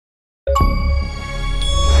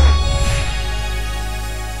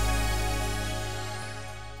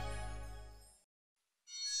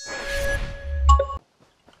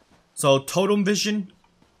So, totem vision.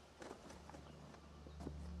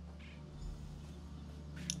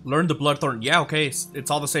 Learn the bloodthorn. Yeah, okay, it's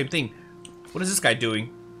all the same thing. What is this guy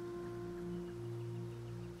doing?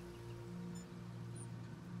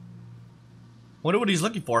 Wonder what he's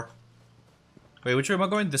looking for. Wait, which way am I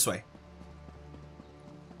going? This way.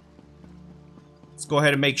 Let's go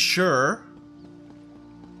ahead and make sure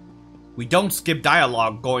we don't skip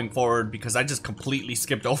dialogue going forward, because I just completely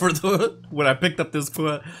skipped over the when I picked up this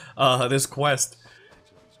this quest.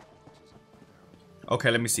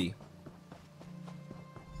 Okay, let me see.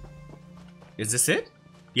 Is this it?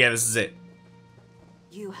 Yeah, this is it.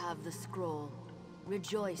 You have the scroll.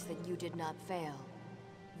 Rejoice that you did not fail.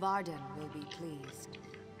 Varden will be pleased.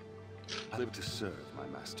 I live to serve my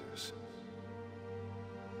masters.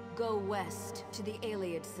 Go west to the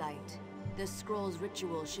Iliad site. The scroll's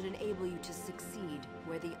ritual should enable you to succeed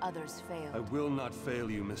where the others failed. I will not fail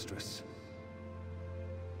you, mistress.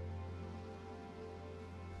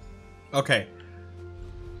 Okay.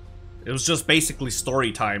 It was just basically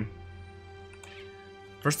story time.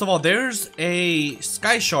 First of all, there's a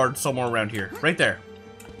sky shard somewhere around here. Right there.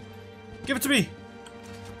 Give it to me.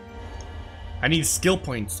 I need skill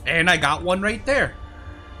points. And I got one right there.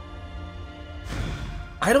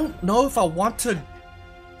 I don't know if I want to...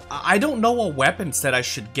 I don't know what weapons that I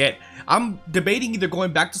should get. I'm debating either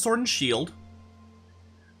going back to Sword and Shield,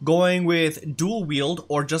 going with dual wield,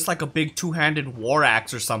 or just like a big two-handed war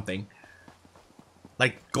axe or something.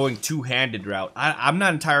 Like going two-handed route. I'm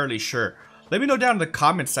not entirely sure. Let me know down in the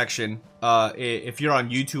comment section if you're on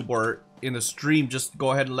YouTube or in the stream. Just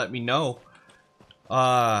go ahead and let me know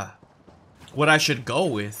what I should go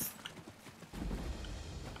with.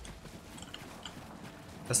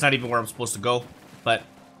 That's not even where I'm supposed to go, but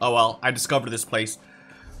oh well, I discovered this place.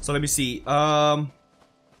 So let me see. Okay,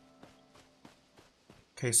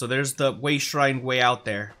 so there's the way shrine way out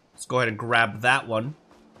there. Let's go ahead and grab that one.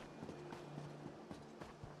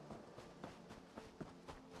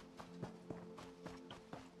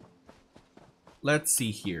 Let's see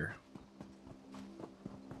here.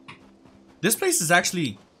 This place is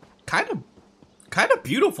actually kind of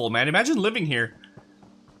beautiful, man. Imagine living here.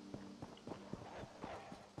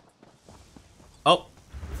 Oh,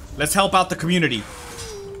 let's help out the community.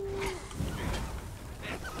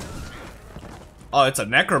 Oh, it's a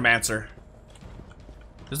necromancer.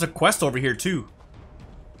 There's a quest over here too.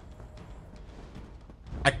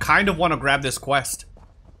 I kind of want to grab this quest.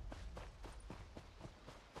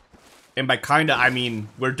 And by kinda, I mean,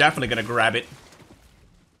 we're definitely gonna grab it.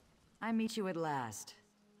 I meet you at last.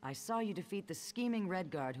 I saw you defeat the scheming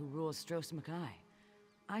Redguard who rules Stros Mackay.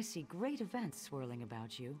 I see great events swirling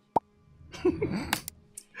about you.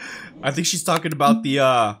 I think she's talking about the,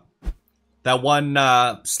 that one,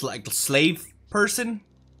 like, slave person.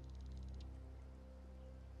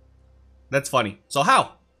 That's funny. So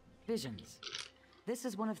how? Visions. This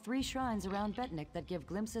is one of 3 shrines around Betnik that give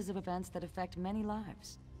glimpses of events that affect many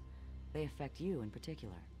lives. They affect you in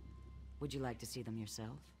particular. Would you like to see them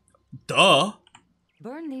yourself? Duh.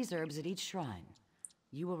 Burn these herbs at each shrine.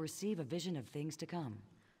 You will receive a vision of things to come.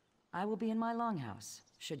 I will be in my longhouse,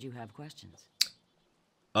 should you have questions.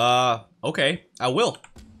 Okay. I will.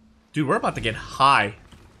 Dude, we're about to get high.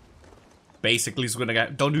 Basically, is gonna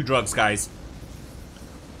get... Don't do drugs, guys.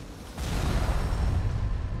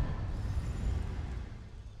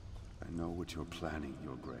 I know what you're planning,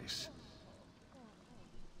 Your Grace.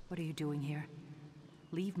 What are you doing here?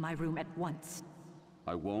 Leave my room at once.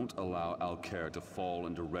 I won't allow Alcair to fall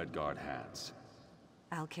into Redguard hands.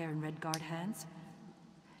 Alcair in Redguard hands?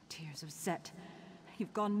 Tears of Set.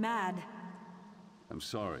 You've gone mad. I'm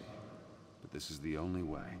sorry, but this is the only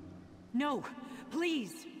way. No,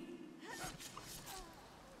 please!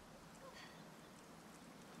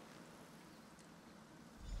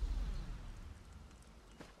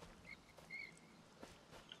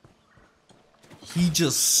 He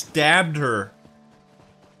just stabbed her.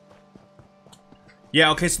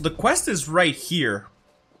 Yeah, okay, so the quest is right here.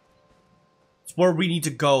 It's where we need to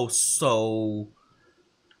go, so...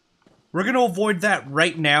 We're gonna avoid that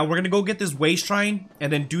right now. We're gonna go get this way shrine,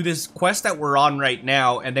 and then do this quest that we're on right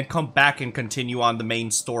now, and then come back and continue on the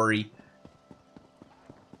main story.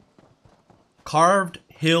 Carved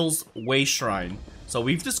Hills Way Shrine. So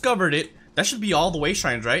we've discovered it. That should be all the way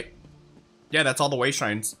shrines, right? Yeah, that's all the way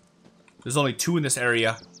shrines. There's only 2 in this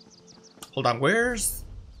area. Hold on, where's...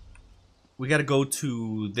 We gotta go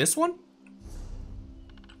to this one?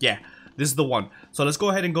 Yeah, this is the one. So let's go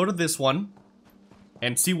ahead and go to this one.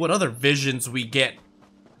 And see what other visions we get.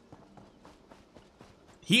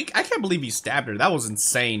 I can't believe he stabbed her. That was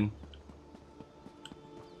insane.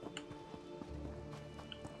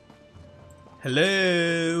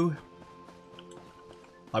 Hello?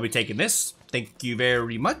 I'll be taking this. Thank you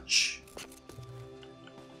very much.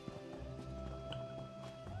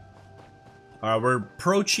 Alright, we're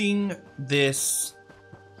approaching this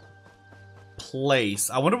place.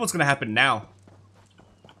 I wonder what's gonna happen now.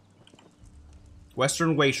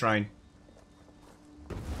 Western Way Shrine.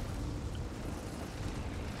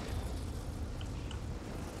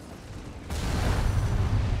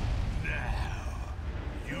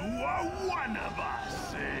 You are one of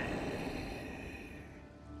us.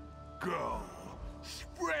 Go,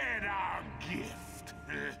 spread our gift.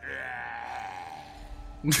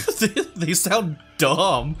 They sound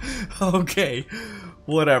dumb. Okay,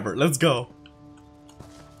 whatever. Let's go.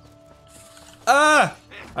 Ah!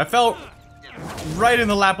 I fell right in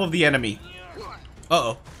the lap of the enemy.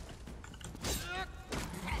 Uh-oh.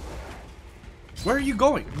 Where are you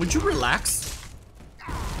going? Would you relax?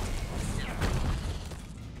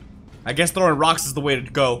 I guess throwing rocks is the way to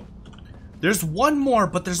go. There's one more,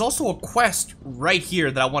 but there's also a quest right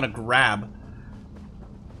here that I want to grab.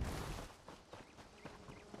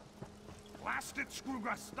 Blasted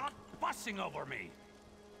Scrooga, stop fussing over me.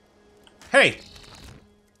 Hey!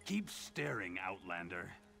 Keep staring,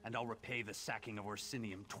 Outlander, and I'll repay the sacking of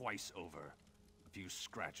Orsinium twice over. A few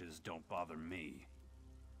scratches don't bother me.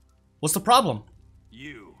 What's the problem?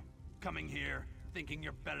 You, coming here, thinking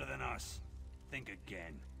you're better than us. Think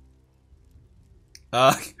again.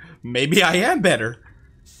 Maybe I am better.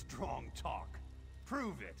 Strong talk.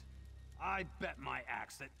 Prove it. I bet my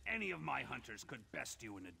axe that any of my hunters could best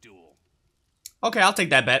you in a duel. Okay, I'll take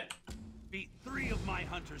that bet. Beat 3 of my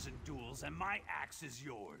hunters in duels, and my axe is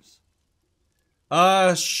yours.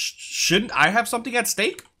 Shouldn't I have something at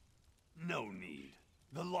stake? No need.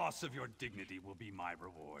 The loss of your dignity will be my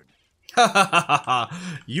reward. Ha ha ha ha.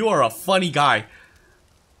 You are a funny guy.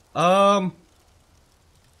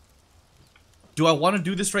 Do I want to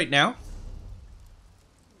do this right now?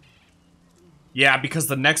 Yeah, because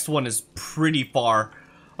the next one is pretty far.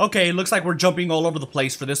 Okay, looks like we're jumping all over the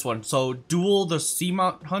place for this one. So, duel the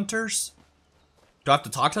Seamount Hunters? Do I have to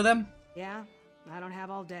talk to them? Yeah, I don't have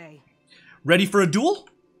all day. Ready for a duel?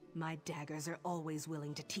 My daggers are always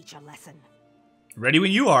willing to teach a lesson. Ready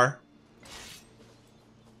when you are.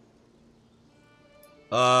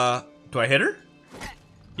 Do I hit her?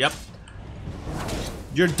 Yep.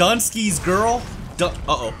 You're done skis, girl.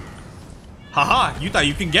 Uh-oh. Haha, you thought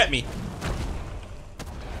you can get me.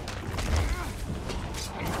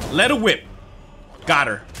 Let her whip. Got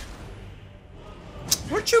her.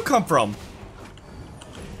 Where'd you come from?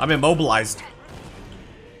 I'm immobilized.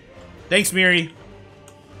 Thanks, Miri.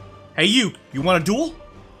 Hey, you want a duel?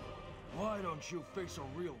 Why don't you face a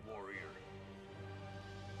real warrior?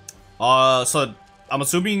 So I'm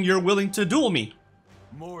assuming you're willing to duel me.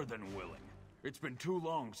 More than willing. It's been too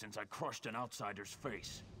long since I crushed an outsider's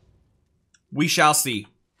face. We shall see.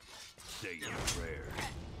 Say your prayer.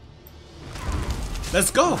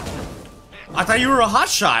 Let's go. I thought you were a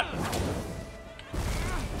hotshot.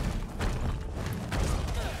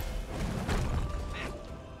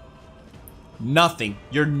 Nothing.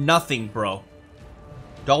 You're nothing, bro.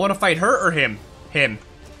 Do I want to fight her or him? Him.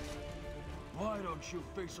 Why don't you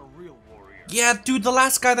face a real warrior? Yeah, dude, the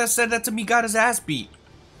last guy that said that to me got his ass beat.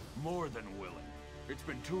 More than willing. It's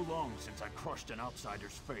been too long since I crushed an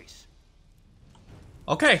outsider's face.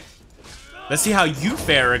 Okay. Let's see how you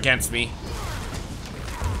fare against me.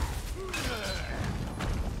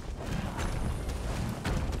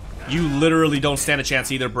 You literally don't stand a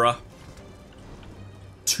chance either, bruh.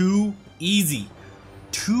 Too easy.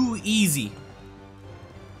 Too easy.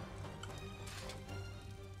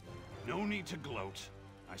 No need to gloat.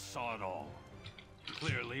 I saw it all.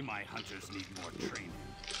 Clearly, my hunters need more training.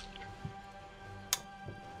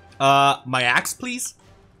 My axe, please?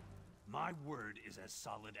 My word is as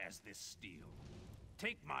solid as this steel.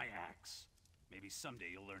 Take my axe. Maybe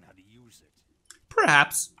someday you'll learn how to use it.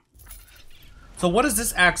 Perhaps. So what does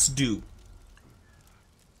this axe do?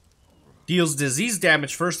 Deals disease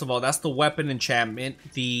damage, first of all. That's the weapon enchantment.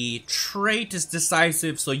 The trait is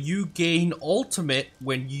decisive, so you gain ultimate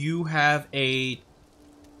when you have a...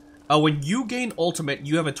 when you gain ultimate,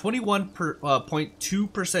 you have a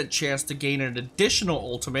 21.2% chance to gain an additional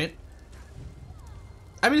ultimate.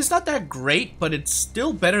 I mean, it's not that great, but it's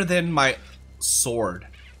still better than my sword.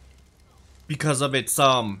 Because of its,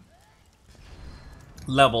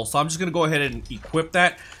 level. So I'm just gonna go ahead and equip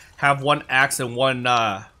that. Have one axe and one,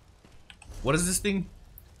 what is this thing?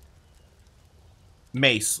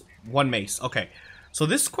 Mace. One mace. Okay. So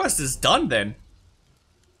this quest is done then.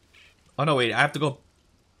 Oh no, wait. I have to go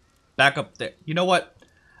back up there. You know what?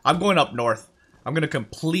 I'm going up north. I'm gonna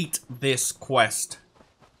complete this quest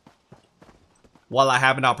while I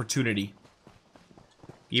have an opportunity.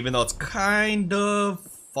 Even though it's kind of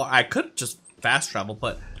far. I could just fast travel,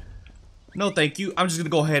 but no thank you. I'm just gonna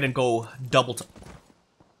go ahead and go double t-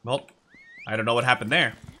 Well, I don't know what happened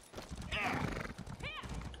there.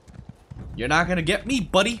 You're not gonna get me,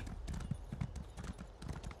 buddy.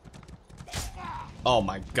 Oh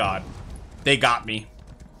my god. They got me.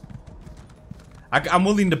 I'm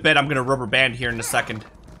willing to bet I'm gonna rubber band here in a second.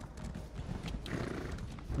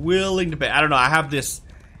 Willing to bet. I don't know, I have this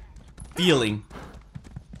feeling.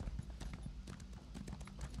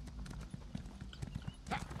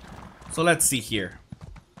 So let's see here.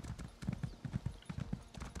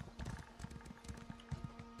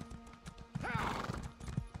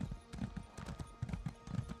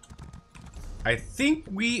 I think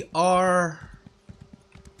we are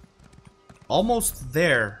almost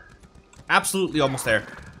there. Absolutely almost there.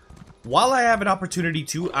 While I have an opportunity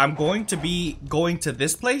to, I'm going to be going to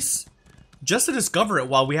this place just to discover it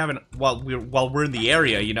while we're in the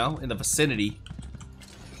area, you know, in the vicinity.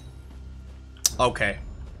 Okay.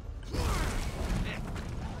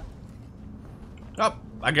 Oh,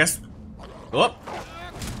 I guess. Oh.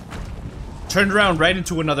 Turned around right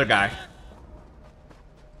into another guy.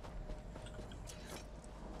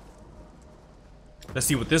 Let's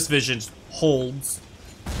see what this vision holds.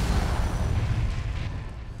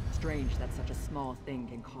 Strange that such a small thing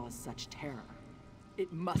can cause such terror.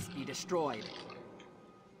 It must be destroyed.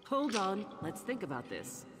 Hold on, let's think about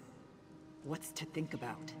this. What's to think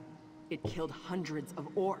about? It killed hundreds of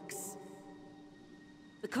orcs.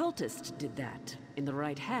 The cultist did that. In the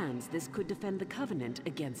right hands, this could defend the Covenant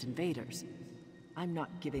against invaders. I'm not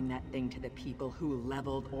giving that thing to the people who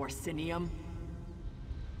leveled Orsinium.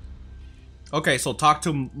 Okay, so talk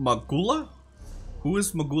to Magula? Who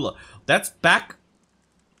is Magula? That's back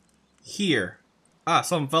here. Ah,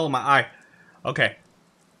 something fell in my eye. Okay.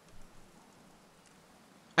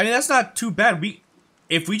 I mean, that's not too bad.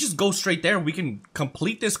 If we just go straight there, we can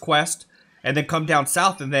complete this quest and then come down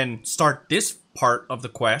south and then start this part of the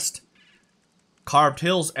quest. Carved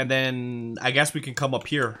Hills, and then I guess we can come up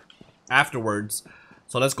here afterwards.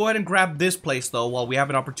 So let's go ahead and grab this place though while we have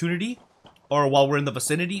an opportunity. Or while we're in the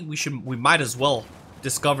vicinity, we might as well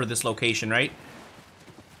discover this location, right?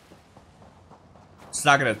 It's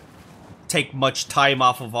not gonna take much time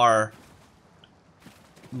off of our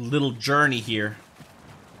little journey here.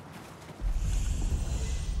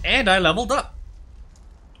 And I leveled up.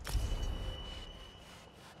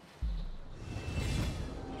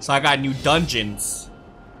 So I got new dungeons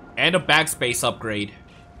and a backspace upgrade.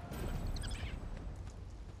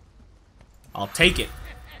 I'll take it.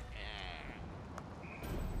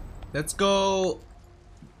 Let's go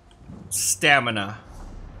stamina.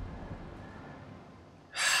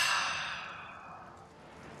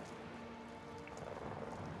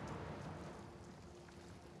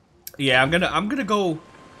 Yeah, I'm gonna go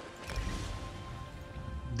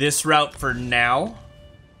this route for now.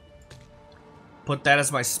 Put that as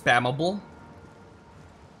my spammable.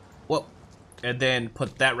 Whoa. And then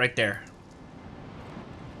put that right there.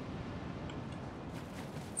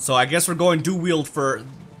 So I guess we're going dual wield for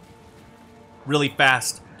really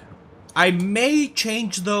fast. I may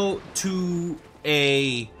change though to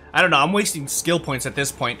a, I don't know, I'm wasting skill points at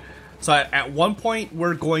this point. So at one point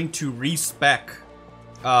we're going to respec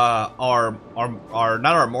our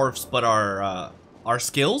not our morphs but our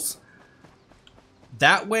skills.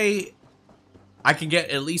 That way I can get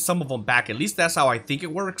at least some of them back. At least that's how I think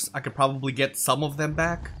it works. I could probably get some of them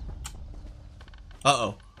back.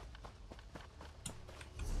 Uh-oh.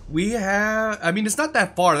 We have, I mean, it's not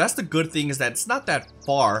that far. That's the good thing, is that it's not that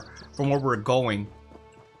far from where we're going.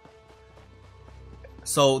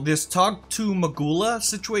 So this talk to Magula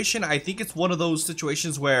situation, I think it's one of those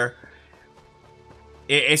situations where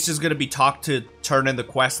it's just going to be talk to turn in the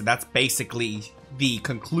quest, and that's basically the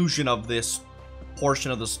conclusion of this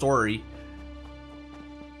portion of the story.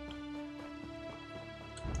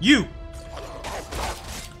 You!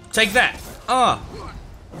 Take that!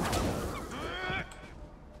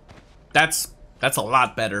 That's a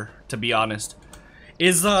lot better, to be honest.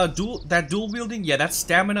 Is dual wielding? Yeah, that's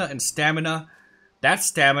stamina and stamina. That's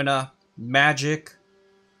stamina, magic,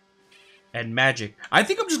 and magic. I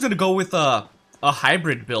think I'm just gonna go with a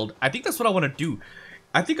hybrid build. I think that's what I want to do.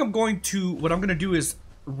 I think what I'm gonna do is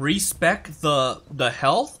respec the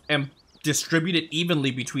health and distribute it evenly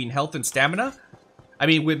between health and stamina. I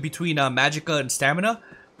mean, between magicka and stamina.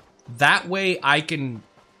 That way I can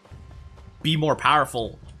be more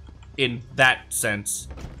powerful in that sense.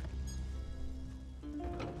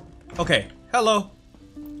 Okay, hello.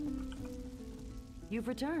 You've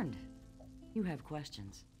returned. You have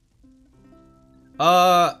questions.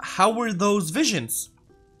 How were those visions?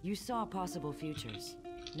 You saw possible futures.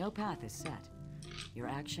 No path is set. Your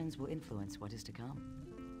actions will influence what is to come.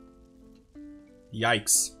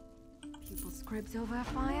 Yikes. Pupil scribs over a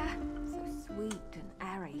fire. So sweet and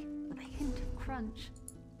airy, with a hint of crunch.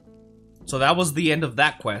 So that was the end of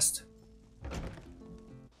that quest.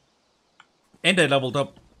 And I leveled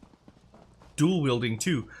up dual wielding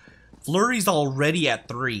too. Flurry's already at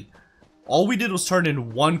 3. All we did was turn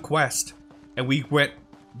in 1 quest. And we went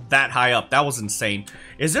that high up. That was insane.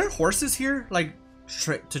 Is there horses here? Like,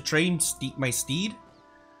 to train my steed?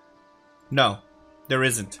 No, there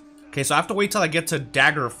isn't. Okay, so I have to wait till I get to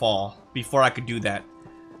Daggerfall before I could do that.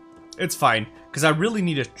 It's fine, because I really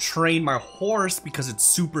need to train my horse because it's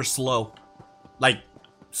super slow. Like,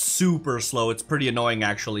 super slow. It's pretty annoying,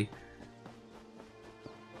 actually.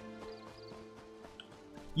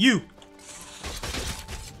 You!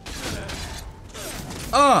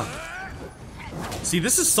 See,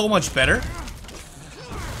 this is so much better.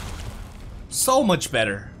 So much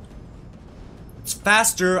better. It's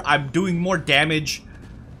faster, I'm doing more damage.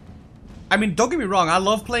 I mean, don't get me wrong, I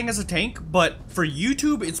love playing as a tank, but for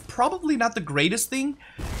YouTube, it's probably not the greatest thing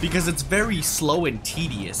because it's very slow and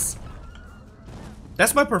tedious.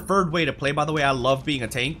 That's my preferred way to play, by the way. I love being a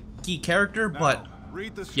tanky character, but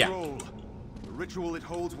read the scroll. The ritual it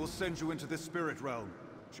holds will send you into the spirit realm.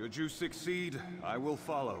 Should you succeed, I will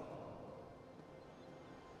follow.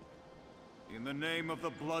 In the name of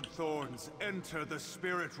the Bloodthorns, enter the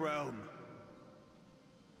spirit realm.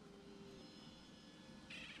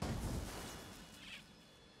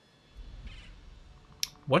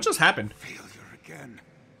 What just happened? Failure again.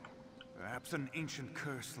 Perhaps an ancient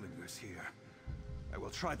curse lingers here. I will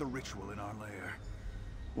try the ritual in our lair.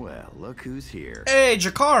 Well, look who's here. Hey,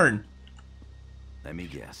 Jakarn! Let me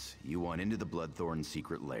guess. You want into the Bloodthorn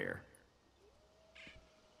secret lair.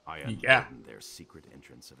 I unburdened their secret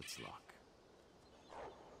entrance of its lock.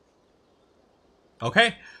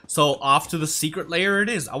 Okay, so off to the secret lair it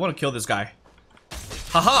is. I want to kill this guy.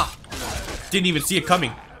 Haha! Didn't even see it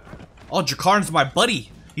coming. Oh, Jakarn's my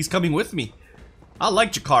buddy. He's coming with me. I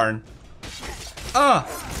like Jakarn.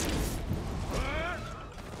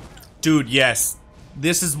 Dude, yes.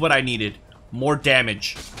 This is what I needed. More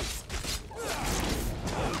damage.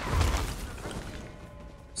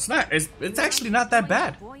 It's actually not that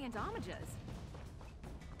bad.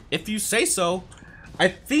 If you say so. I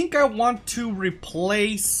think I want to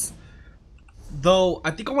replace... Though,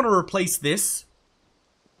 I think I want to replace this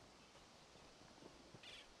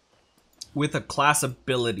with a class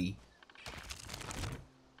ability.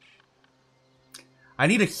 I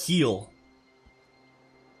need a heal.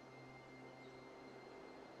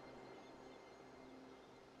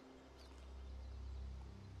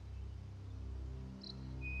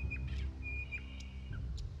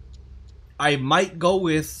 I might go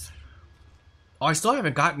with... Oh, I still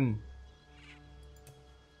haven't gotten...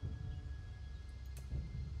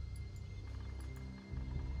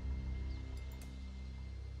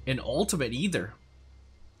 an ultimate either.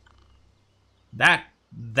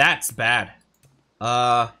 That's bad.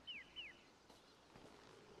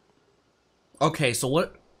 Okay, so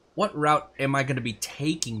what route am I gonna be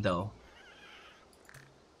taking though?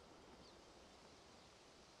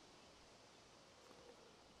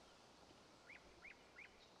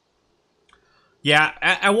 Yeah,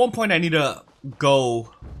 at one point I need to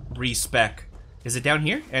go respec. Is it down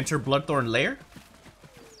here? Enter Bloodthorn Lair?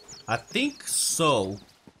 I think so.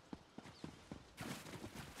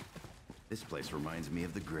 This place reminds me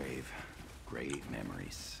of the grave. Great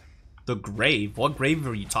memories. The grave? What grave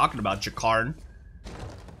are you talking about, Jakarn?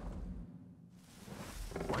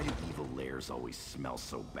 Why do evil lairs always smell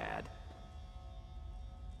so bad?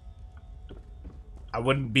 I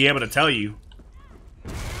wouldn't be able to tell you.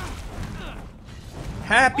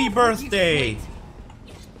 Happy birthday!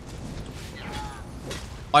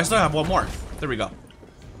 Oh, I still have one more. There we go.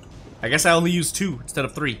 I guess I only used 2 instead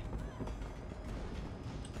of 3.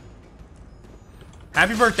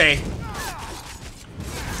 Happy birthday!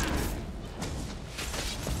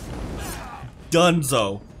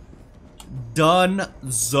 Dunzo.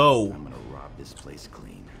 Dunzo. I'm gonna rob this place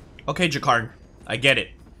clean. Okay, Jakarn. I get it.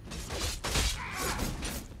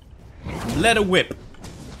 Let it whip.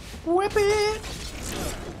 Whip it!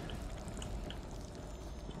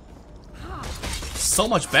 So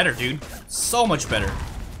much better, dude. So much better.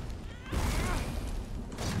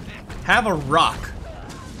 Have a rock.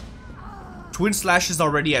 Twin Slash is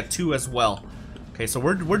already at 2 as well. Okay, so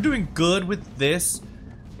we're doing good with this.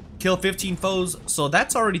 Kill 15 foes, so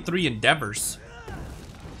that's already 3 endeavors.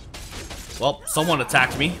 Well, someone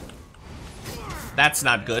attacked me. That's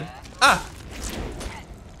not good. Ah!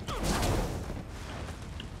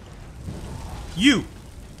 You!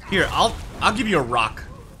 Here, I'll give you a rock.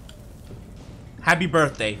 Happy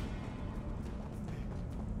birthday.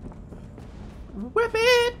 Whip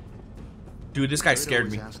it! Dude, this guy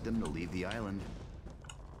scared me. Asked them to leave the island.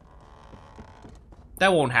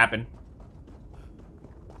 That won't happen.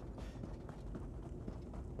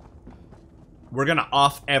 We're gonna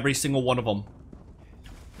off every single one of them.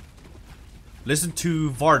 Listen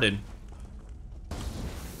to Vardan.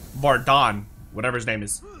 Vardan, whatever his name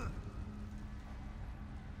is.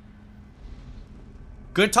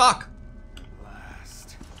 Good talk.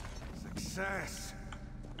 Last. Success.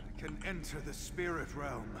 I can enter the spirit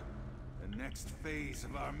realm. The next phase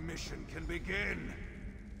of our mission can begin.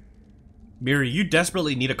 Miri, you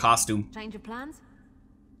desperately need a costume. Change of plans?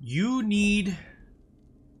 You need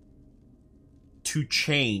to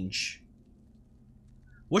change.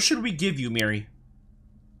 What should we give you, Miri?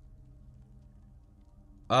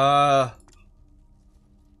 Yeah,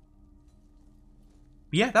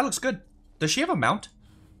 that looks good. Does she have a mount?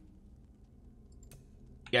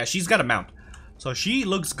 Yeah, she's got a mount. So she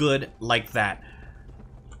looks good like that.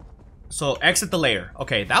 So exit the lair.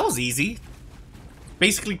 Okay, that was easy.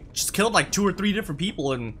 Basically just killed like 2 or 3 different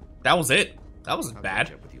people and that was it. That wasn't bad. I'll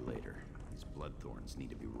catch up with you later. These bloodthorns need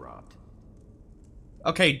to be robbed.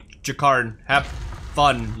 Okay, Jakarn, have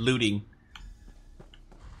fun looting.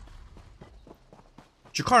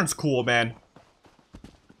 Jakarn's cool, man.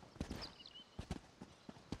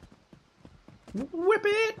 Whip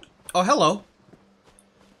it! Oh, hello.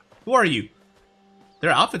 Who are you?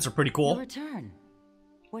 Their outfits are pretty cool. Your return.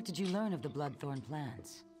 What did you learn of the Bloodthorn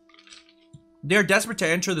plans? They're desperate to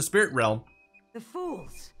enter the spirit realm. The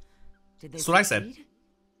fools. Did they That's what I said. succeed?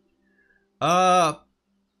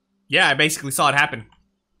 Yeah, I basically saw it happen.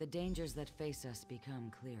 The dangers that face us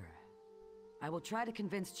become clearer. I will try to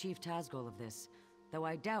convince Chief Tazgol of this, though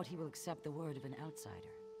I doubt he will accept the word of an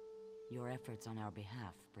outsider. Your efforts on our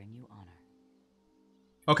behalf bring you honor.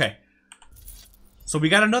 Okay. So we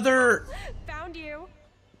got another... Found you.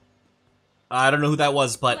 I don't know who that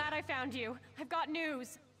was, but... Glad I found you. I've got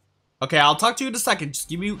news. Okay, I'll talk to you in a second. Just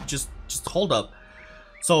give me... Just hold up.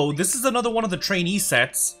 So this is another one of the trainee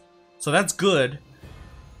sets. So that's good.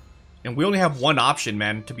 And we only have one option,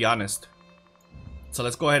 man, to be honest. So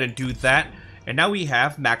let's go ahead and do that. And now we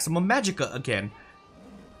have Maximum Magicka again.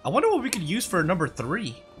 I wonder what we could use for number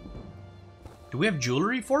 3. Do we have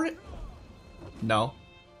jewelry for it? No.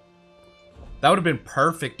 That would have been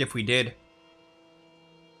perfect if we did.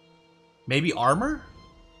 Maybe armor?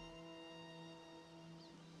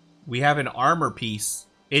 We have an armor piece.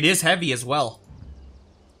 It is heavy as well.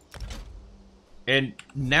 And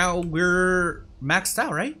now we're maxed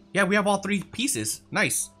out, right? Yeah, we have all 3 pieces.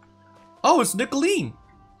 Nice. Oh, it's Nicolene.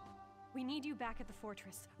 We need you back at the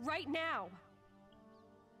fortress right now.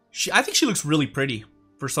 I think she looks really pretty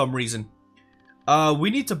for some reason.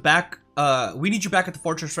 We need you back at the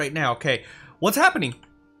fortress right now. Okay. What's happening?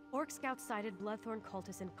 Orc scouts sighted Bloodthorn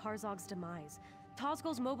cultists in Karzog's demise.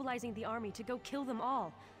 Tazgol's mobilizing the army to go kill them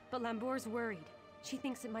all, but Lambour's worried. She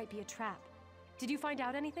thinks it might be a trap. Did you find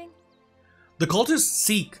out anything? The cultists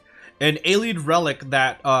seek an alien relic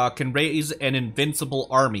that can raise an invincible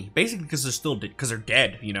army. Basically because they're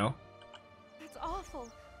dead, you know? That's awful.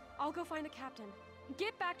 I'll go find the captain.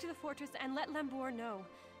 Get back to the fortress and let Lambour know.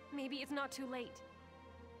 Maybe it's not too late.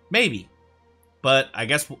 Maybe. But I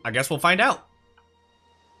guess we'll find out.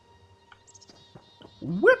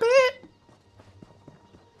 Whip it!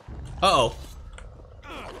 Uh-oh.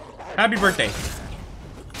 Happy birthday.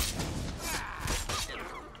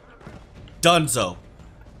 Dunzo.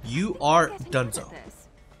 You are Dunzo.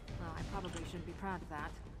 I probably shouldn't be proud of that.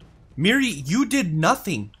 Miri, you did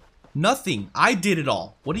nothing. Nothing. I did it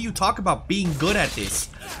all. What do you talk about being good at this?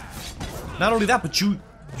 Not only that, but you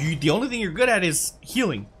the only thing you're good at is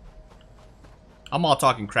healing. I'm all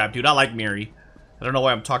talking crap, dude. I like Miri. I don't know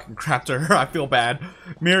why I'm talking crap to her. I feel bad.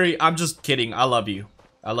 Miri, I'm just kidding. I love you.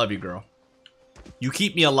 I love you, girl. You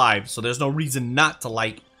keep me alive, so there's no reason not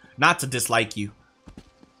to dislike you.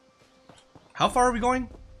 How far are we going?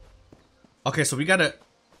 Okay, so we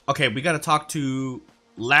gotta talk to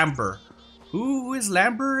Lambert. Who is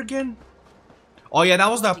Lambert again? Oh yeah,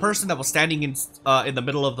 that was that person that was standing in the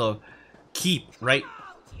middle of the keep, right?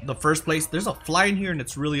 The first place. There's a fly in here and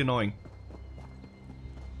it's really annoying.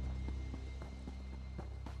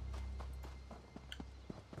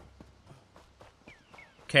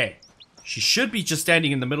 Okay. She should be just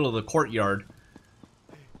standing in the middle of the courtyard.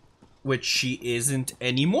 Which she isn't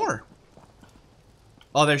anymore.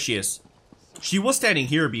 Oh, there she is. She was standing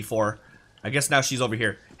here before. I guess now she's over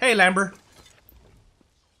here. Hey, Lambert.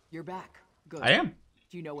 You're back. Good. I am.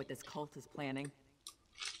 Do you know what this cult is planning?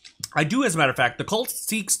 I do, as a matter of fact. The cult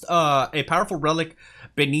seeks a powerful relic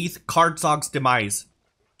beneath Karzog's demise.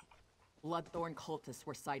 Bloodthorn cultists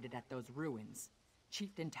were sighted at those ruins.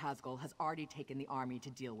 Chieftain Tazgol has already taken the army to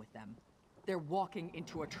deal with them. They're walking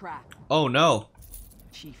into a trap. Oh no.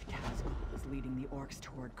 Chief Tazgol is leading the orcs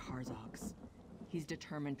toward Karzog's. He's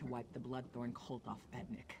determined to wipe the Bloodthorn cult off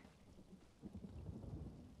Bednik.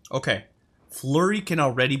 Okay. Flurry can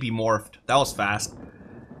already be morphed. That was fast.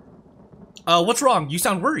 What's wrong? You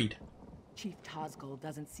sound worried. Chief Tazgol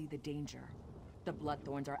doesn't see the danger. The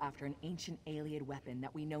Bloodthorns are after an ancient Ayleid weapon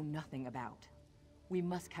that we know nothing about. We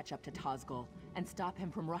must catch up to Tazgol and stop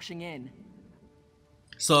him from rushing in.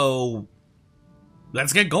 So,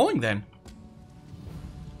 let's get going then.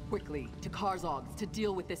 Quickly, to Karzog's to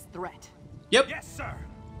deal with this threat. Yep. Yes, sir.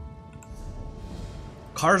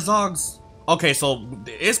 Karzog's. Okay, so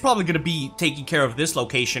it's probably going to be taking care of this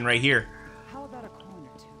location right here. How about a coin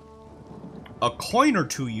or two? A coin or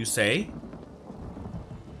two, you say?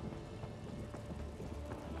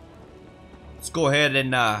 Let's go ahead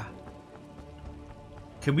and,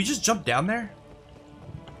 can we just jump down there?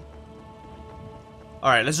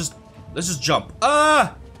 Alright, let's just jump.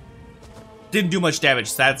 Didn't do much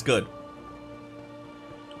damage, so that's good.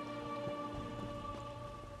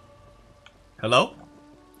 Hello?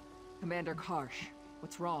 Commander Karsh,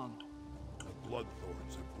 what's wrong? The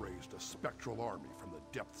Bloodthorns have raised a spectral army from the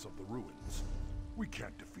depths of the ruins. We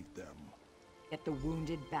can't defeat them. Get the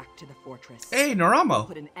wounded back to the fortress. Hey, Noramo.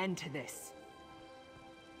 Put an end to this.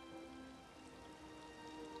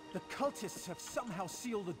 The cultists have somehow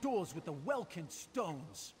sealed the doors with the Welkin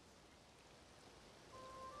stones.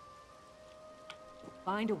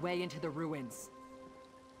 Find a way into the ruins.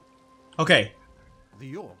 Okay.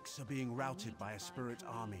 The orcs are being routed by a spirit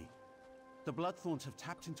army. The Bloodthorns have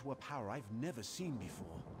tapped into a power I've never seen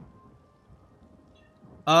before.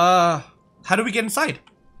 How do we get inside?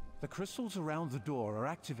 The crystals around the door are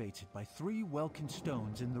activated by 3 Welkin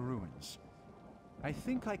stones in the ruins. I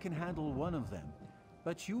think I can handle one of them,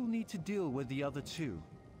 but you'll need to deal with the other 2.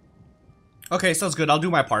 Okay, sounds good. I'll do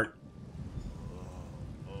my part.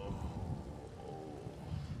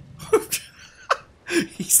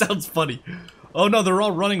 He sounds funny. Oh no, they're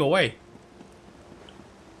all running away.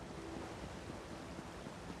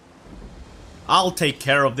 I'll take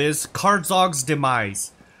care of this. Karzog's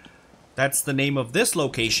Demise. That's the name of this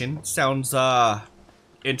location. Sounds,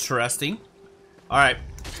 interesting. Alright.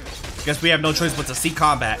 Guess we have no choice but to see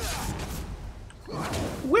combat.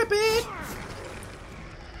 Whip it!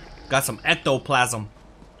 Got some ectoplasm.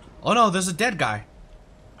 Oh no, there's a dead guy.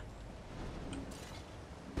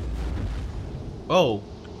 Oh.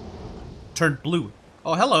 Turned blue.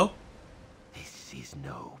 Oh, hello. This is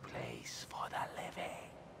no place for the living.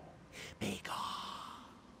 Be gone.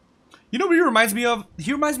 You know what he reminds me of?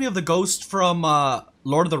 He reminds me of the ghost from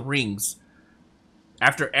Lord of the Rings.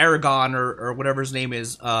 After Aragorn or whatever his name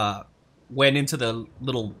is, went into the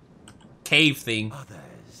little cave thing.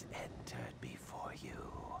 Others entered before you.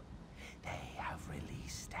 They have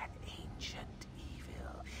released an ancient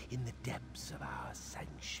evil in the depths of our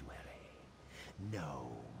sanctuary.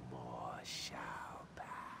 No more shall pass.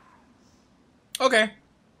 Okay.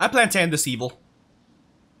 I plan to end this evil.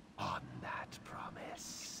 On that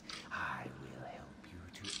promise, I will help you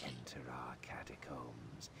to enter our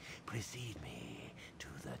catacombs. Precede me to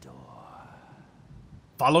the door.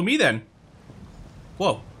 Follow me then.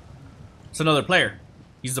 Whoa. It's another player.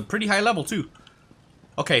 He's a pretty high level too.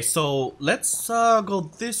 Okay, so let's go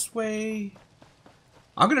this way.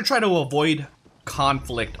 I'm gonna try to avoid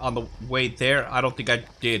conflict on the way there. I don't think I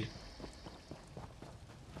did.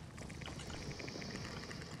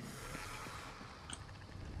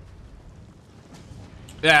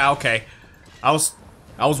 Yeah, okay. I was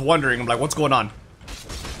wondering, I'm like, what's going on?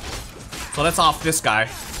 So let's off this guy.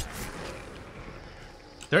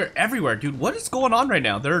 They're everywhere, dude. What is going on right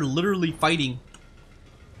now? They're literally fighting.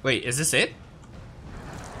 Wait, is this it?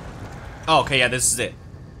 Oh, okay, yeah, this is it.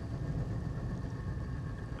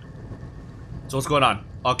 So what's going on?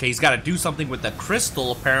 Okay, he's got to do something with the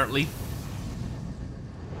crystal, apparently.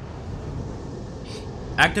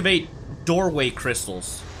 Activate doorway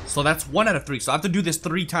crystals. So that's 1 out of 3. So I have to do this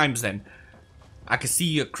 3 times then. I can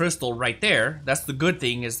see a crystal right there. That's the good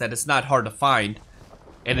thing, is that it's not hard to find.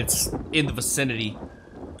 And it's in the vicinity.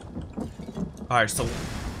 Alright, so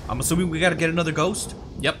I'm assuming we gotta get another ghost?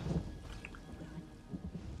 Yep.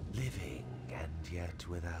 Living and yet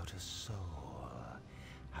without a soul.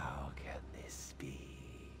 How can this be?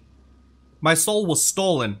 My soul was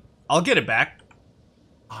stolen. I'll get it back.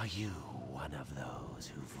 Are you one of those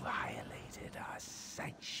who violated our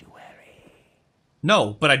sanctuary?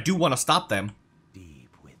 No, but I do want to stop them.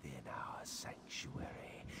 Deep within our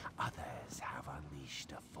sanctuary, others have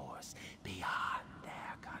unleashed a force beyond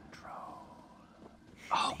their control.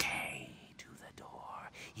 Okay.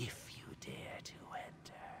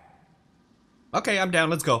 Okay, I'm down.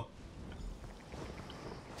 Let's go.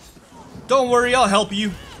 Don't worry, I'll help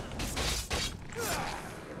you.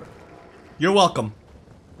 You're welcome.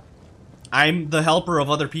 I'm the helper of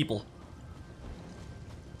other people.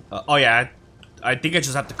 Oh yeah, I think I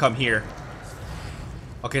just have to come here.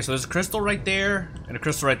 Okay, so there's a crystal right there and a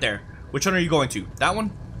crystal right there. Which one are you going to? That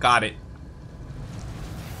one? Got it.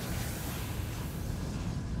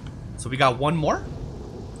 So we got one more?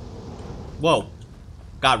 Whoa.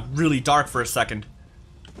 Got really dark for a second.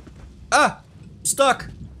 Ah! Stuck!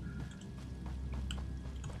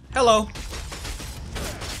 Hello.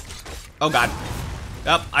 Oh god.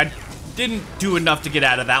 Yep, I didn't do enough to get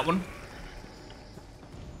out of that one.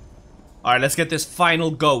 Alright, let's get this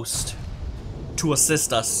final ghost to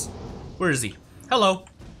assist us. Where is he? Hello.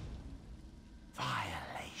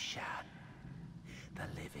 Violation. The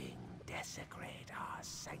living desecrate our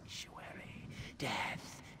sanctuary.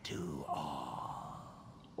 Death to all.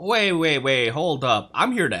 Wait, hold up.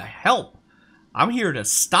 I'm here to help. I'm here to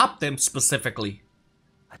stop them specifically.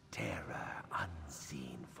 A terror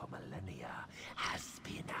unseen for millennia has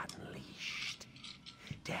been unleashed.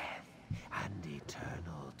 Death and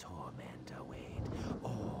eternal torment await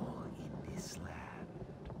all in this land.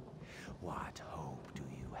 What hope do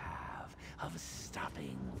you have of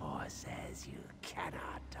stopping forces you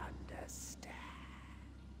cannot understand?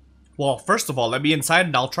 Well, first of all, let me inside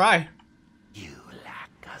and I'll try. You lack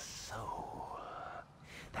a soul.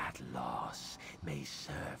 That loss may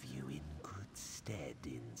serve you in good stead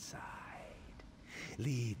inside.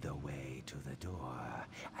 Lead the way to the door,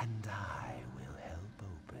 and I will help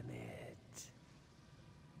open it.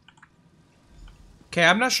 Okay,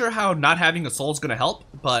 I'm not sure how not having a soul is gonna help,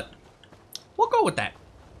 but we'll go with that.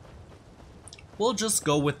 We'll just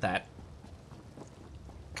go with that.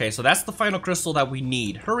 Okay, so that's the final crystal that we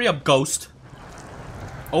need. Hurry up, ghost.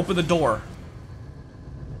 Open the door.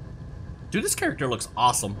 Dude, this character looks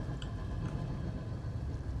awesome.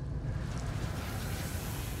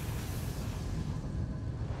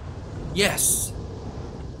 Yes.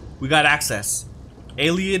 We got access.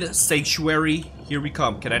 Alien Sanctuary, here we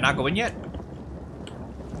come. Can I not go in yet?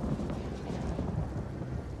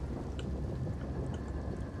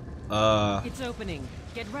 It's opening.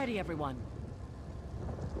 Get ready, everyone.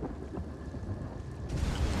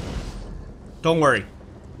 Don't worry.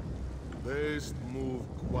 Best move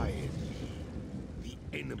quietly. The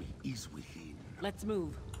enemy is within. Let's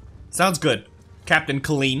move. Sounds good. Captain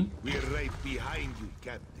Colleen. We're right behind you,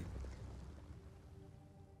 Captain.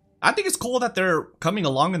 I think it's cool that they're coming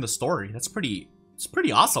along in the story. It's pretty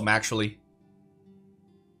awesome, actually.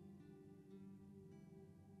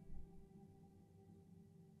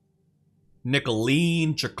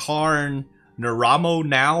 Nicolene, Jakarn, Naramo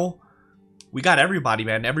now. We got everybody,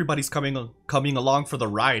 man. Everybody's coming along for the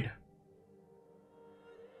ride.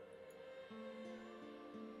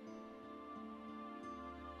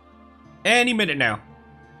 Any minute now.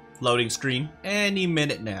 Loading screen. Any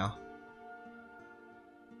minute now.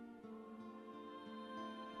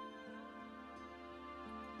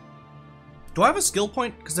 Do I have a skill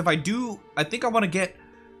point? Because if I do, I think I want to get...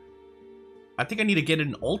 I think I need to get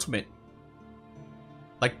an ultimate.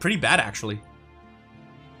 Like, pretty bad, actually.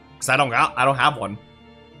 Because I don't have one.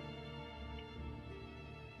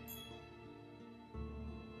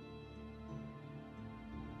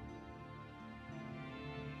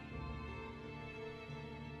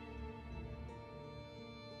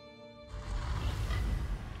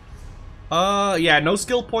 Yeah, no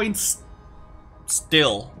skill points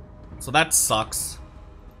still. So that sucks.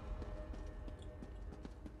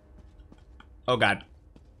 Oh god.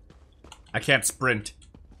 I can't sprint.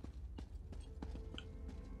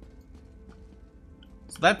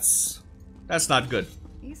 So that's not good.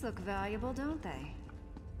 These look valuable, don't they?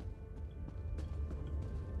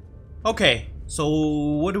 Okay, so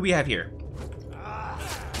what do we have here?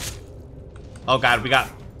 Oh god, we got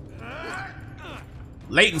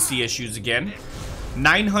latency issues again.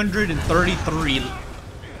 933.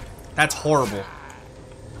 That's horrible.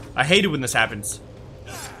 I hate it when this happens.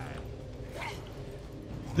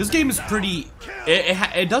 This game is pretty...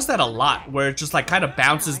 It does that a lot, where it just like kind of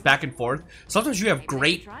bounces back and forth. Sometimes you have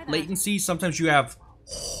great latency, sometimes you have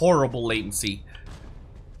horrible latency.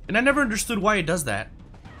 And I never understood why it does that.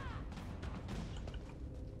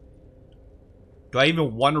 Do I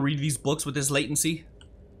even want to read these books with this latency?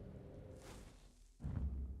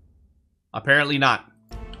 Apparently not.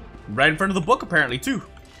 Right in front of the book, apparently, too.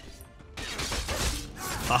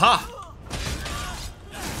 Haha!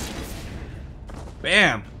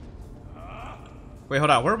 Bam! Wait, hold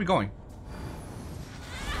on. Where are we going?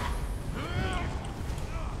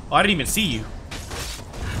 Oh, I didn't even see you.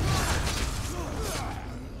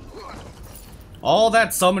 All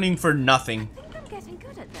that summoning for nothing. I think I'm getting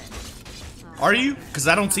good at this. Are you? Because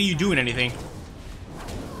I don't see you doing anything.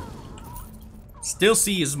 Still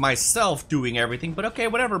see is myself doing everything, but okay,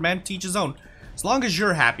 whatever, man. Teach his own. As long as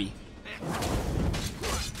you're happy.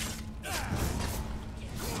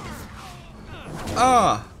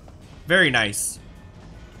 Ah, very nice.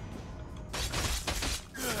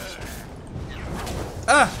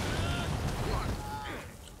 Ah!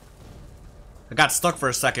 I got stuck for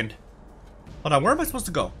a second. Hold on, where am I supposed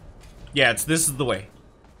to go? Yeah, this is the way.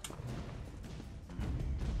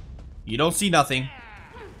 You don't see nothing.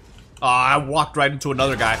 Oh, I walked right into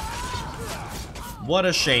another guy. What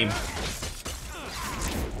a shame.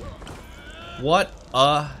 What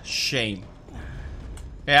a shame.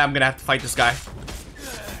 Yeah, I'm gonna have to fight this guy.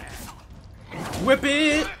 Whip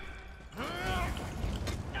it!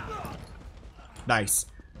 Nice.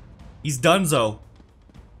 He's donezo.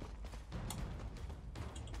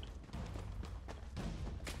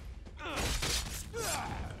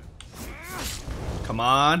 Come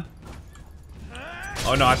on.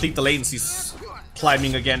 Oh no, I think the latency's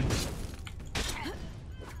climbing again.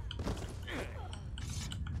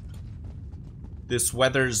 This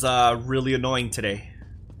weather's really annoying today.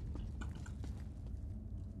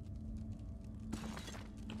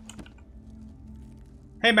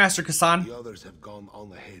 Hey, Master Kassan. The others have gone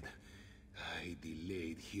on ahead. I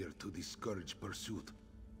delayed here to discourage pursuit.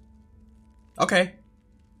 Okay.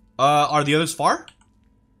 Are the others far?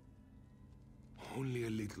 Only a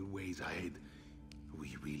little ways ahead.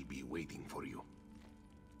 We will be waiting for you.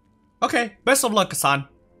 Okay, best of luck, Kassan.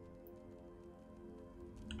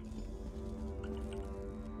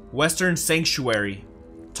 Western Sanctuary.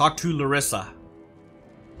 Talk to Larissa.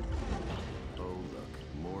 Oh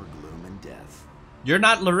look, more gloom and death. You're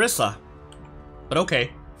not Larissa. But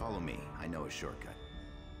okay. Follow me, I know a shortcut.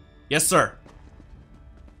 Yes, sir.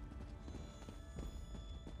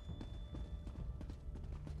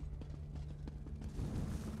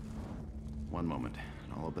 One moment,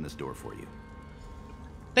 I'll open this door for you.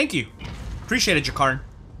 Thank you. Appreciate it, Jakarn.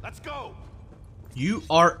 Let's go. You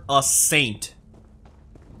are a saint.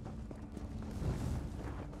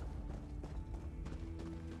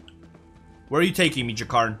 Where are you taking me,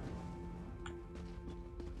 Jakarn?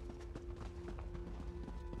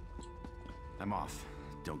 I'm off.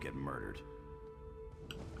 Don't get murdered.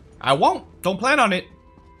 I won't. Don't plan on it.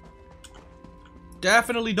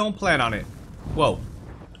 Definitely don't plan on it. Whoa.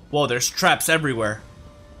 Whoa, there's traps everywhere.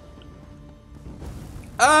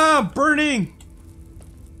 Ah, I'm burning!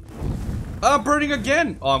 I'm burning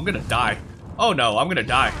again! Oh, I'm gonna die. Oh no, I'm gonna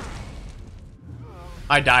die.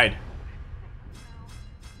 I died.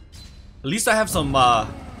 At least I have some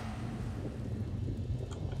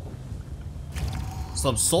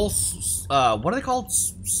soul, what are they called?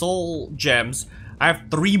 Soul gems. I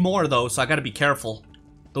have 3 more though, so I gotta be careful.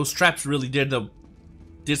 Those traps really did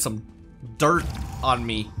some dirt on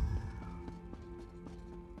me.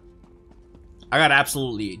 I got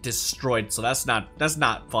absolutely destroyed, so that's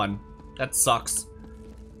not fun. That sucks.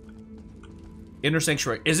 Inner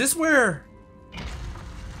Sanctuary. Is this where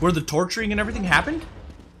the torturing and everything happened?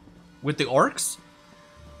 With the orcs?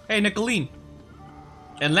 Hey, Nicolene.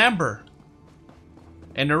 And Lambert.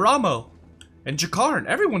 And Naramo. And Jakarn.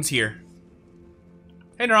 Everyone's here.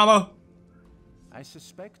 Hey, Naramo. I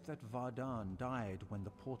suspect that Vardan died when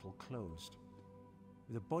the portal closed.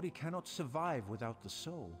 The body cannot survive without the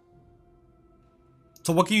soul.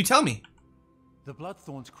 So what can you tell me? The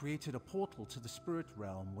Bloodthorns created a portal to the spirit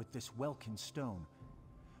realm with this Welkin stone.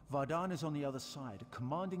 Vardan is on the other side,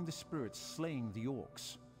 commanding the spirits slaying the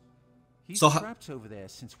orcs. He's trapped over there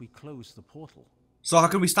since we closed the portal. So how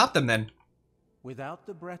can we stop them then? Without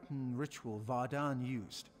the Breton ritual Vardan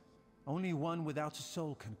used, only one without a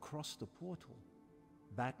soul can cross the portal.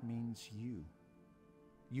 That means you.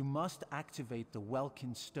 You must activate the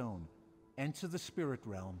Welkin stone, enter the spirit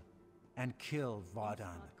realm, and kill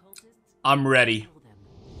Vardan. I'm ready.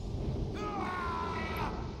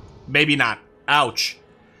 Maybe not. Ouch.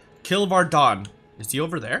 Kill Vardan. Is he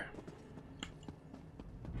over there?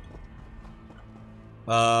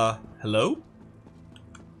 Hello?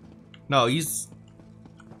 No, he's...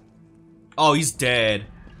 Oh, he's dead.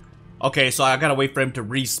 Okay, so I gotta wait for him to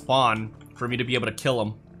respawn for me to be able to kill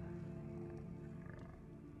him.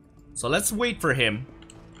 So let's wait for him.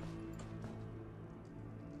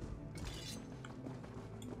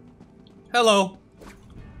 Hello.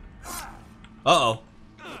 Uh-oh.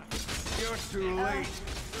 You're too late.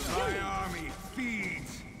 My army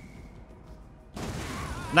feeds.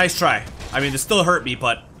 Nice try. I mean, it still hurt me,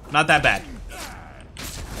 but not that bad.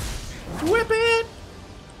 Whip it!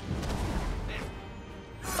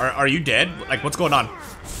 Are you dead? Like, what's going on?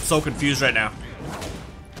 So confused right now.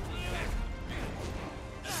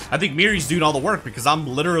 I think Miri's doing all the work because I'm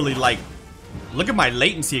literally like, look at my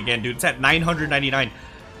latency again, dude. It's at 999.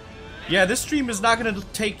 Yeah, this stream is not gonna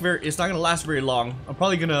it's not gonna last very long. I'm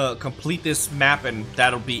probably gonna complete this map and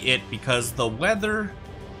that'll be it because the weather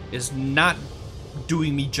is not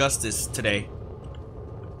doing me justice today.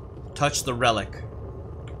 Touch the relic.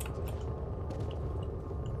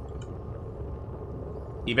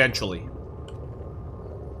 Eventually.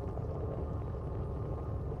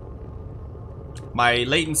 My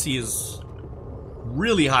latency is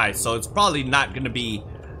really high, so it's probably not gonna be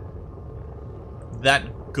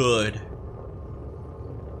that good.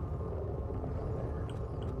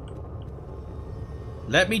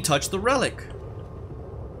 Let me touch the relic.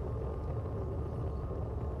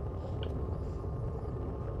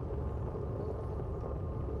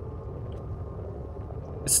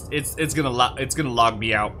 It's gonna log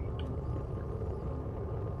me out.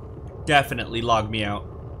 Definitely log me out.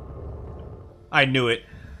 I knew it.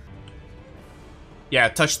 Yeah,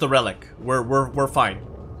 touch the relic. We're fine.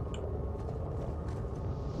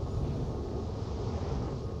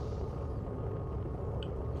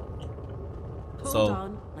 Hold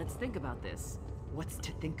on, let's think about this. What's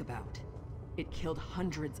to think about? It killed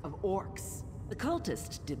hundreds of orcs. The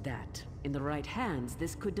cultist did that. In the right hands,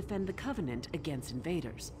 this could defend the Covenant against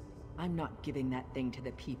invaders. I'm not giving that thing to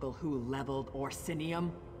the people who leveled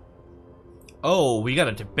Orsinium. Oh, we got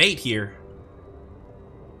a debate here.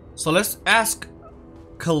 So let's ask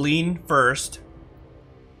Colleen first.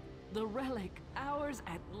 The relic, ours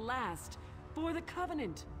at last, for the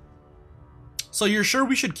Covenant. So you're sure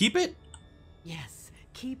we should keep it? Yes,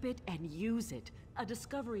 keep it and use it. A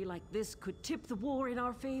discovery like this could tip the war in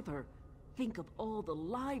our favor. Think of all the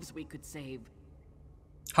lives we could save.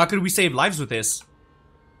 How could we save lives with this?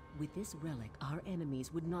 With this relic, our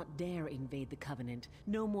enemies would not dare invade the Covenant.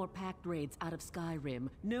 No more pact raids out of Skyrim.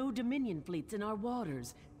 No Dominion fleets in our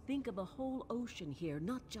waters. Think of the whole ocean here,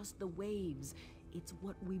 not just the waves. It's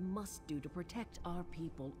what we must do to protect our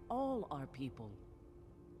people, all our people.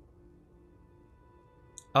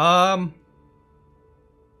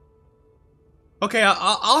 Okay,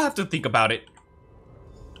 I'll have to think about it.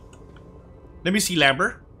 Let me see,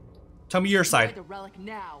 Lambert. Tell me your side. The relic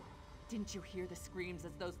now. Didn't you hear the screams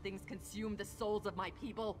as those things consumed the souls of my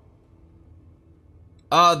people?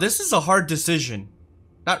 This is a hard decision.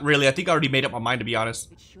 Not really. I think I already made up my mind, to be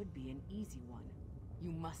honest. It should be an easy one.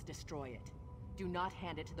 You must destroy it. Do not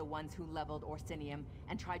hand it to the ones who leveled Orsinium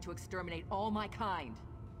and tried to exterminate all my kind.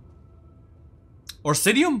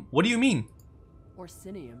 Orsinium? What do you mean?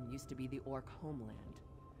 Orsinium used to be the orc homeland.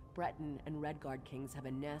 Breton and Redguard kings have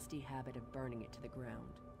a nasty habit of burning it to the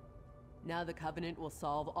ground. Now the Covenant will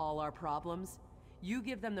solve all our problems. You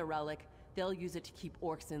give them the relic, they'll use it to keep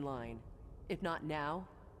orcs in line. If not now,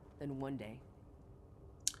 then one day.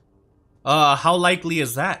 How likely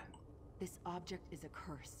is that? This object is a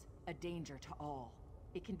curse, a danger to all.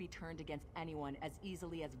 It can be turned against anyone as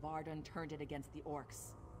easily as Vardun turned it against the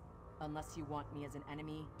orcs. Unless you want me as an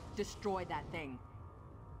enemy, destroy that thing.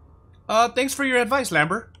 Thanks for your advice,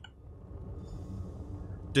 Lambert.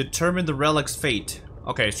 Determine the relic's fate.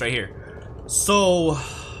 Okay, it's right here. So,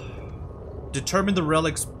 determine the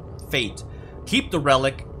relic's fate. Keep the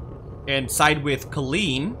relic and side with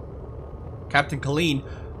Colleen, Captain Colleen,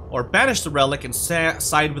 or banish the relic and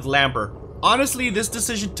side with Lambert. Honestly, this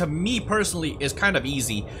decision to me personally is kind of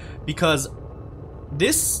easy because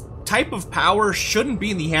this type of power shouldn't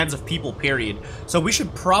be in the hands of people, period. So we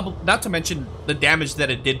should probably, not to mention the damage that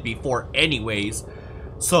it did before anyways.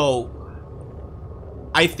 So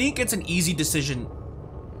I think it's an easy decision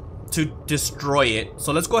to destroy it.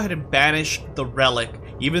 So let's go ahead and banish the relic.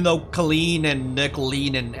 Even though Colleen and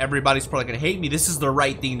Nicolene and everybody's probably gonna hate me, this is the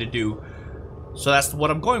right thing to do. So that's what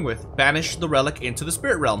I'm going with. Banish the relic into the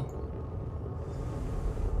spirit realm.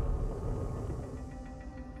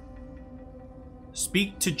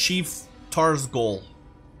 Speak to Chief Tarzgol.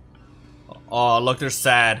 Oh, look, they're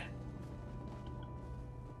sad.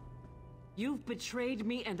 You've betrayed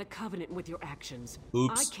me and the Covenant with your actions.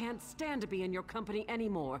 Oops. I can't stand to be in your company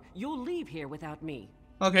anymore. You'll leave here without me.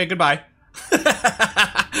 Okay, goodbye.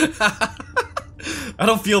 I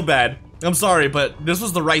don't feel bad. I'm sorry, but this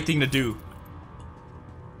was the right thing to do.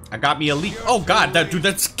 I got me a leak. Oh god,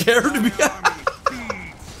 that scared me.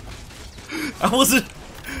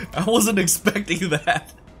 I wasn't expecting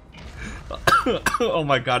that. Oh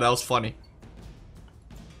my god, that was funny.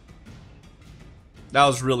 That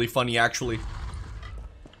was really funny, actually.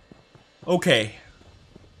 Okay.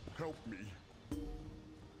 Help me.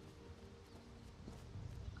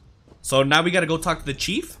 So now we gotta go talk to the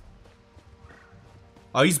chief?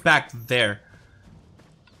 Oh, he's back there.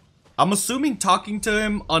 I'm assuming talking to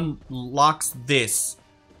him unlocks this.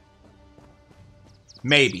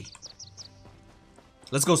 Maybe.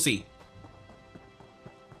 Let's go see.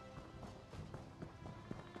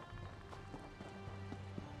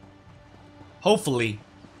 Hopefully,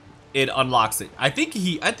 it unlocks it. I think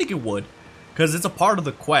it would, because it's a part of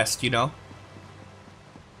the quest, you know.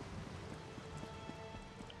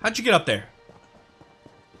 How'd you get up there?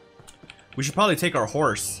 We should probably take our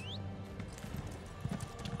horse,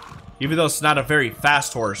 even though it's not a very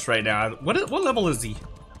fast horse right now. What level is he?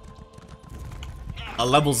 A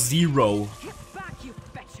level 0.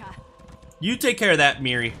 You take care of that,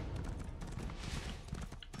 Miri,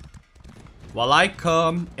 while I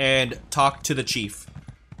come and talk to the chief.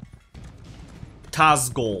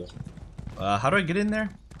 Tazgol. How do I get in there?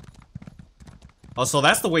 Oh, so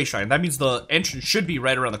that's the way shrine. That means the entrance should be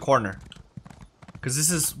right around the corner. Because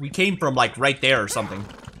this is, we came from like right there or something.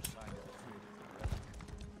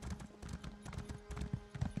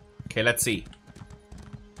 Okay, let's see.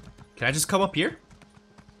 Can I just come up here?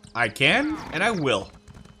 I can, and I will.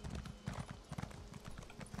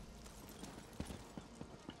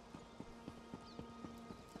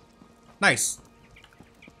 Nice.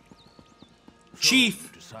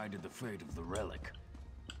 Chief. You decided the fate of the relic.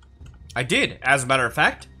 I did, as a matter of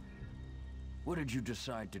fact. What did you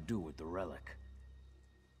decide to do with the relic?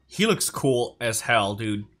 He looks cool as hell,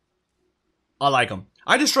 dude. I like him.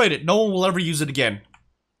 I destroyed it. No one will ever use it again.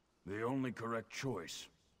 The only correct choice.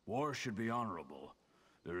 War should be honorable.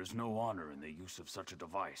 There is no honor in the use of such a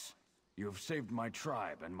device. You have saved my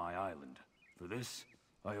tribe and my island. For this,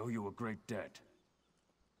 I owe you a great debt.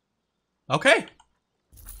 Okay.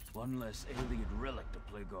 One less alien relic to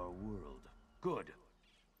plague our world. Good.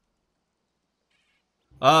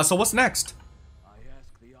 So what's next? I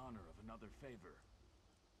ask the honor of another favor.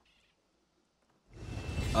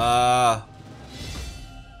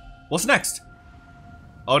 What's next?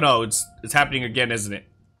 Oh no, it's happening again, isn't it?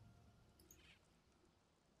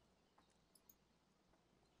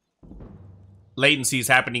 Latency is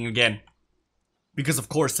happening again. Because of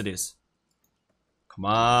course it is. Come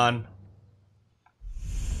on.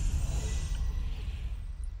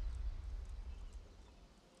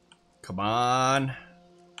 Come on.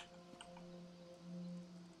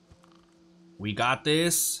 We got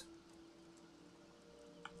this.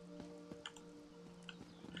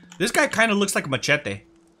 This guy kind of looks like a machete.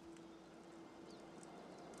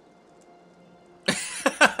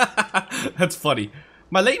 That's funny.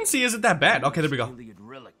 My latency isn't that bad. Okay, there we go.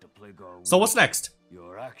 So what's next?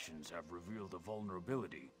 Your actions have revealed a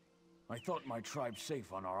vulnerability. I thought my tribe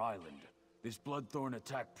safe on our island. This Bloodthorn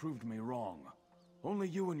attack proved me wrong. Only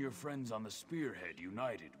you and your friends on the Spearhead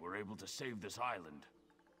united were able to save this island.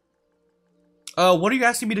 What are you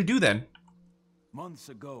asking me to do then? Months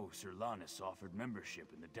ago, Sir Lannis offered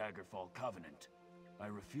membership in the Daggerfall Covenant. I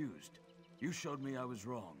refused. You showed me I was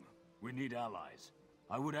wrong. We need allies.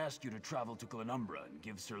 I would ask you to travel to Glenumbra and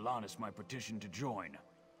give Sir Lannis my petition to join.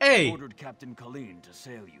 Hey! I ordered Captain Colleen to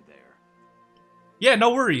sail you there. Yeah,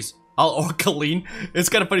 no worries. Or Colleen. It's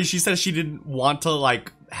kind of funny. She said she didn't want to,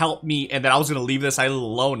 like, help me and that I was going to leave this island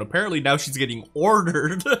alone. Apparently now she's getting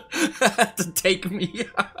ordered to take me.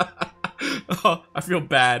 Oh, I feel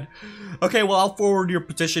bad. Okay, well, I'll forward your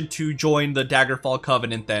petition to join the Daggerfall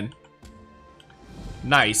Covenant then.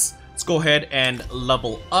 Nice. Let's go ahead and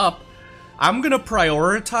level up. I'm gonna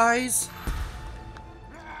prioritize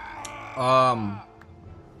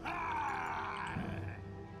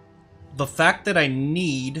the fact that I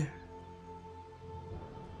need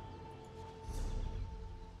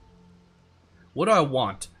what do I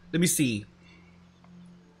want? Let me see.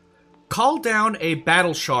 Call down a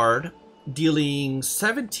battle shard dealing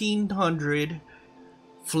 1700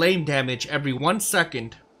 flame damage every 1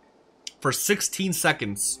 second for 16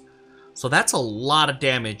 seconds. So that's a lot of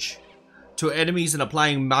damage to enemies and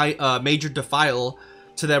applying major defile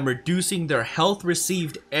to them, reducing their health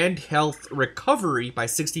received and health recovery by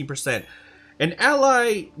 16%. An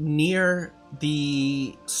ally near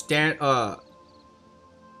the standard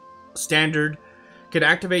can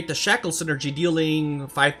activate the Shackle synergy, dealing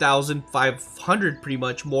 5,500 pretty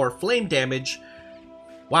much more flame damage.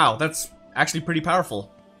 Wow, that's actually pretty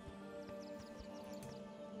powerful.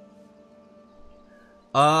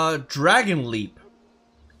 Dragon Leap.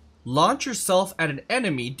 Launch yourself at an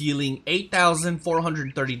enemy, dealing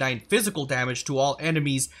 8,439 physical damage to all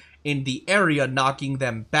enemies in the area, knocking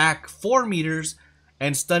them back 4 meters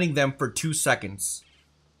and stunning them for 2 seconds.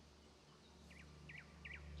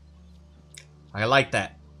 I like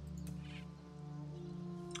that.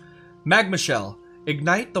 Magma Shell.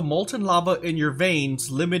 Ignite the molten lava in your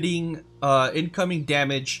veins, limiting incoming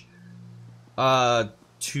damage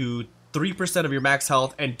to 3% of your max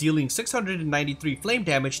health and dealing 693 flame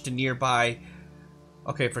damage to nearby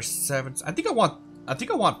Okay, for 7. I think I want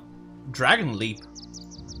Dragon Leap.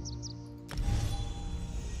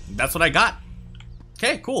 That's what I got.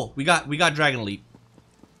 Okay, cool. We got Dragon Leap.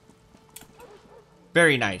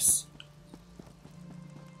 Very nice.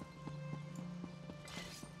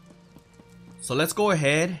 So let's go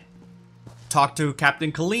ahead, talk to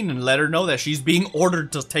Captain Colleen and let her know that she's being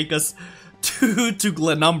ordered to take us to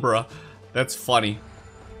Glenumbra. That's funny.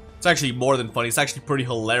 It's actually more than funny. It's actually pretty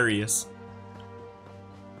hilarious.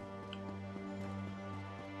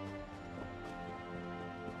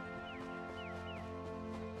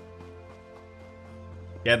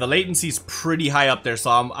 Yeah, the latency's pretty high up there,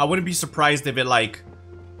 so I wouldn't be surprised if it, like,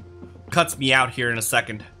 cuts me out here in a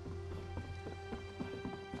second.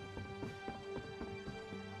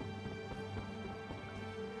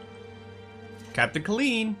 Captain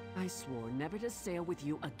Colleen. I swore never to sail with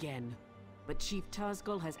you again, but Chief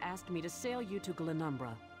Tazgol has asked me to sail you to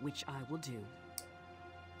Glenumbra, which I will do.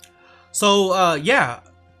 So, yeah,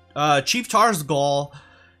 Chief Tarzgol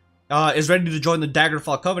is ready to join the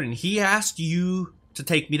Daggerfall Covenant. He asked you to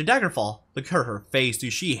take me to Daggerfall. Look at her face,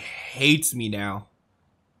 dude. She hates me now.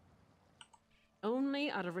 Only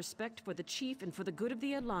out of respect for the Chief and for the good of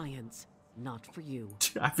the Alliance, not for you.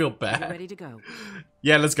 I feel bad. You ready to go?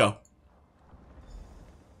 Yeah, let's go.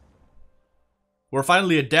 We're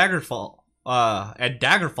finally at Daggerfall.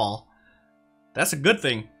 That's a good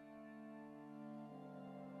thing.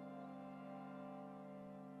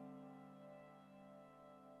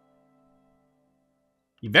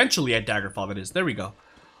 Eventually at Daggerfall, that is. There we go.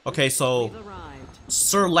 Okay, so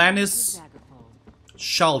Sir Lannis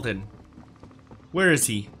Sheldon. Where is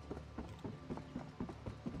he?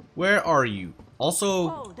 Where are you? Also,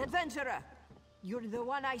 Oh, adventurer! You're the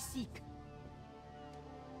one I seek.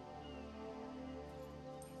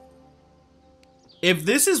 if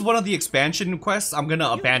this is one of the expansion quests, I'm gonna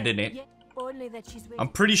abandon it. I'm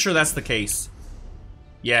pretty sure that's the case.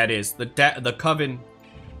 Yeah, it is. The Coven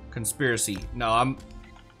Conspiracy. No,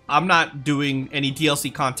 I'm not doing any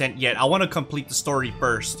DLC content yet. I want to complete the story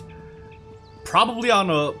first. Probably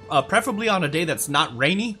on preferably on a day that's not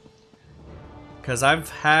rainy. Because I've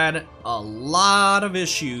had a lot of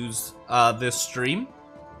issues this stream.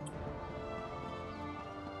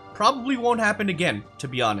 Probably won't happen again, to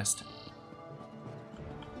be honest.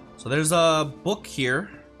 So there's a book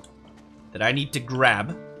here that I need to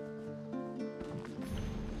grab.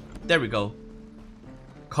 There we go.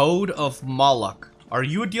 Code of Moloch. Are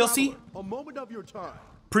you a DLC? A moment of your time.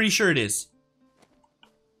 Pretty sure it is.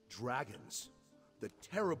 Dragons. The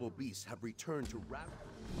terrible beasts have returned to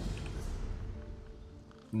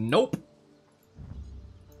Nope.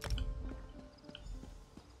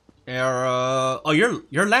 Oh,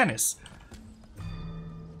 you're Lannis.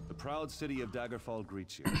 The proud city of Daggerfall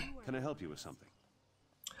greets you. Can I help you with something?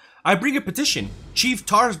 I bring a petition. Chief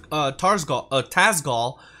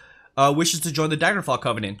Tazgol wishes to join the Daggerfall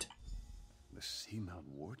Covenant. The Seamount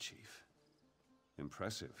War Chief.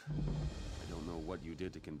 Impressive. I don't know what you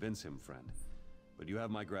did to convince him, friend. But you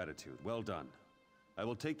have my gratitude. Well done. I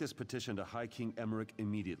will take this petition to High King Emeric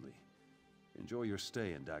immediately. Enjoy your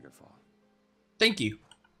stay in Daggerfall. Thank you.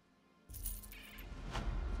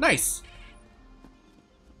 Nice.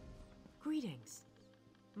 Greetings.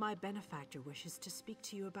 My benefactor wishes to speak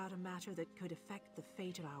to you about a matter that could affect the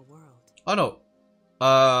fate of our world. Oh no.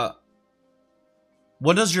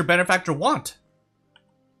 What does your benefactor want?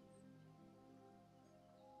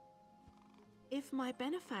 If my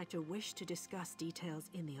benefactor wished to discuss details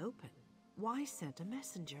in the open, why send a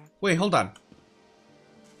messenger? Wait, hold on.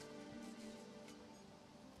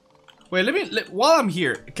 Wait, while I'm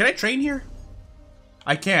here, can I train here?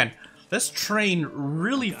 I can. Let's train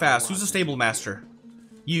really fast. Who's the stable master?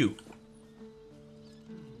 You.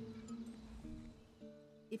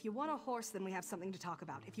 If you want a horse, then we have something to talk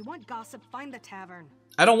about. If you want gossip, find the tavern.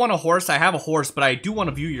 I don't want a horse. I have a horse, but I do want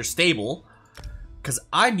to view your stable. Because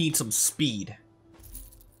I need some speed.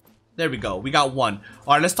 There we go. We got one.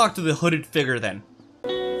 Alright, let's talk to the hooded figure then.